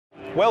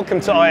Welcome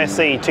to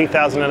ISE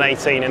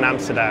 2018 in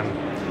Amsterdam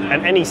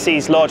and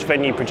NEC's large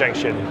venue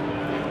projection.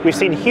 We've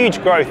seen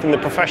huge growth in the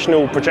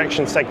professional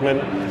projection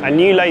segment and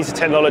new laser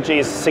technology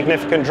is a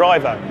significant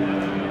driver.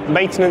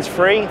 Maintenance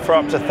free for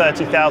up to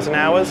 30,000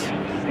 hours,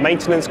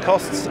 maintenance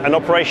costs and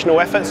operational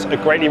efforts are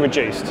greatly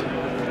reduced,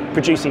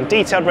 producing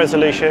detailed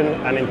resolution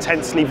and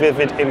intensely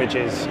vivid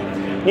images.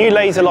 New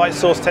laser light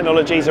source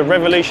technologies are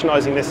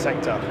revolutionising this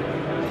sector.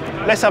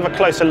 Let's have a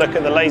closer look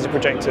at the laser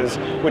projectors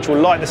which will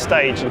light the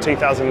stage in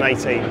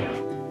 2018.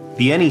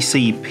 The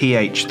NEC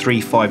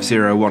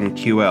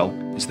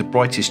PH3501QL is the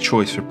brightest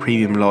choice for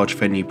premium large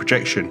venue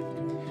projection.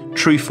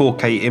 True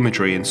 4K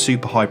imagery and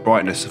super high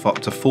brightness of up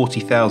to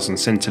 40,000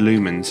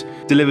 centilumens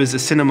delivers a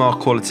cinema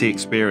quality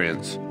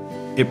experience.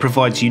 It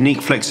provides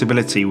unique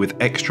flexibility with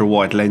extra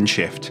wide lens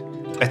shift,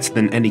 better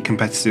than any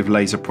competitive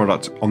laser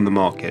product on the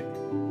market.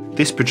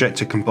 This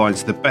projector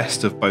combines the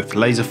best of both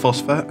laser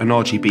phosphor and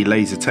RGB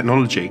laser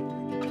technology.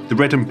 The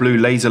red and blue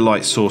laser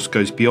light source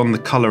goes beyond the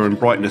colour and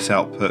brightness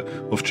output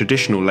of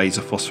traditional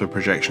laser phosphor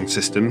projection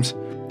systems,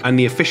 and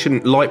the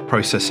efficient light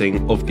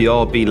processing of the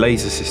RB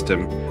laser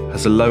system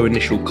has a low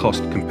initial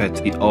cost compared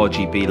to the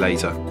RGB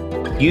laser.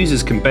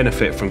 Users can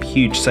benefit from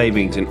huge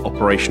savings in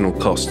operational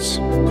costs.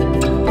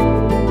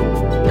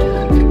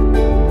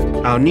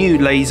 Our new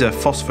laser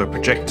phosphor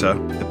projector,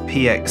 the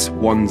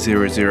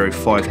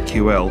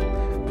PX1005QL,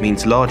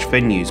 means large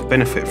venues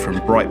benefit from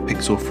bright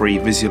pixel-free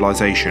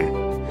visualization.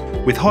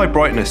 With high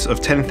brightness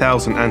of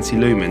 10,000 ANSI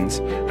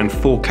lumens and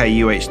 4K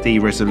UHD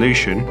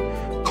resolution,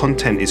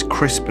 content is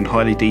crisp and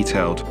highly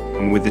detailed,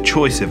 and with the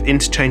choice of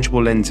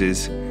interchangeable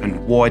lenses and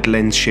wide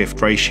lens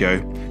shift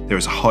ratio, there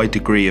is a high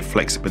degree of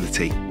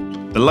flexibility.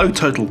 The low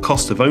total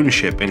cost of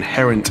ownership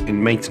inherent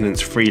in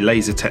maintenance-free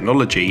laser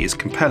technology is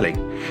compelling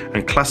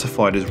and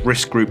classified as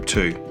risk group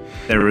 2.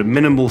 There are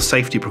minimal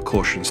safety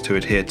precautions to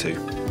adhere to.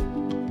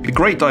 The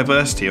great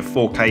diversity of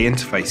 4K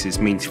interfaces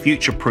means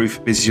future-proof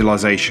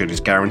visualization is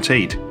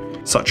guaranteed,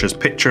 such as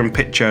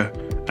picture-in-picture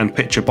and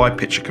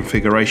picture-by-picture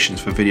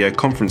configurations for video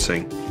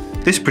conferencing.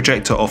 This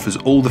projector offers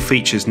all the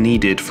features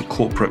needed for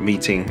corporate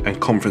meeting and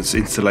conference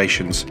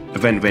installations,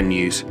 event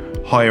venues,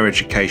 higher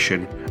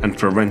education, and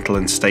for rental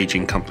and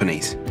staging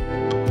companies.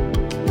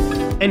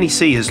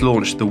 NEC has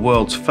launched the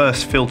world's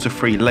first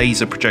filter-free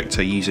laser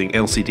projector using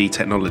LCD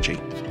technology.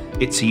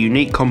 It's a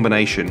unique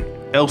combination.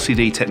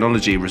 LCD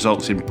technology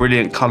results in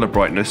brilliant colour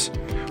brightness,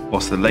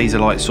 whilst the laser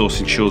light source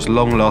ensures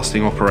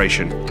long-lasting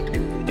operation.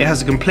 It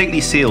has a completely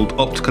sealed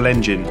optical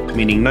engine,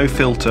 meaning no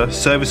filter,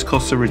 service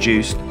costs are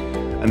reduced,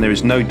 and there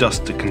is no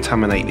dust to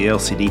contaminate the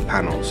LCD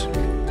panels.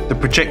 The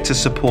projector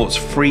supports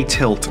free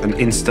tilt and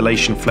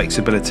installation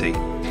flexibility,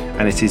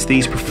 and it is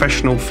these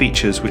professional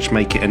features which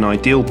make it an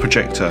ideal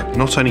projector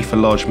not only for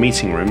large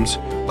meeting rooms,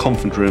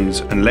 conference rooms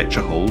and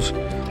lecture halls,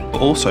 but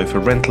also for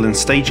rental and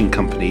staging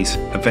companies,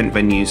 event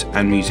venues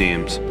and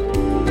museums.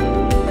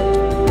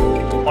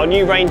 Our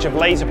new range of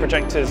laser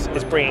projectors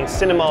is bringing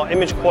cinema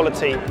image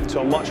quality to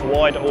a much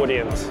wider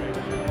audience.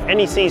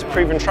 NEC's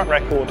proven track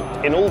record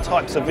in all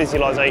types of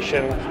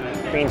visualization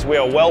means we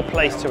are well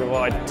placed to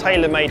provide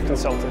tailor-made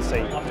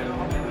consultancy.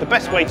 The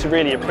best way to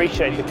really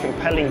appreciate the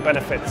compelling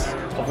benefits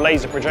of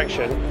laser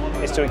projection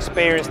is to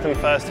experience them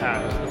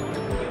firsthand.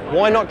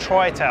 Why not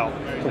try it out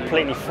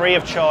completely free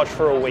of charge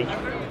for a week?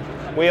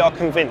 We are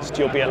convinced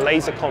you'll be a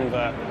laser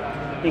convert.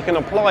 You can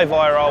apply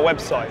via our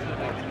website,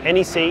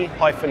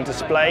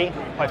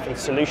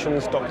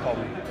 nec-display-solutions.com.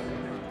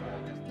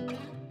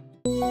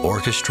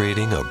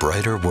 Orchestrating a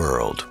brighter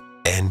world,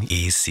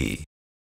 NEC.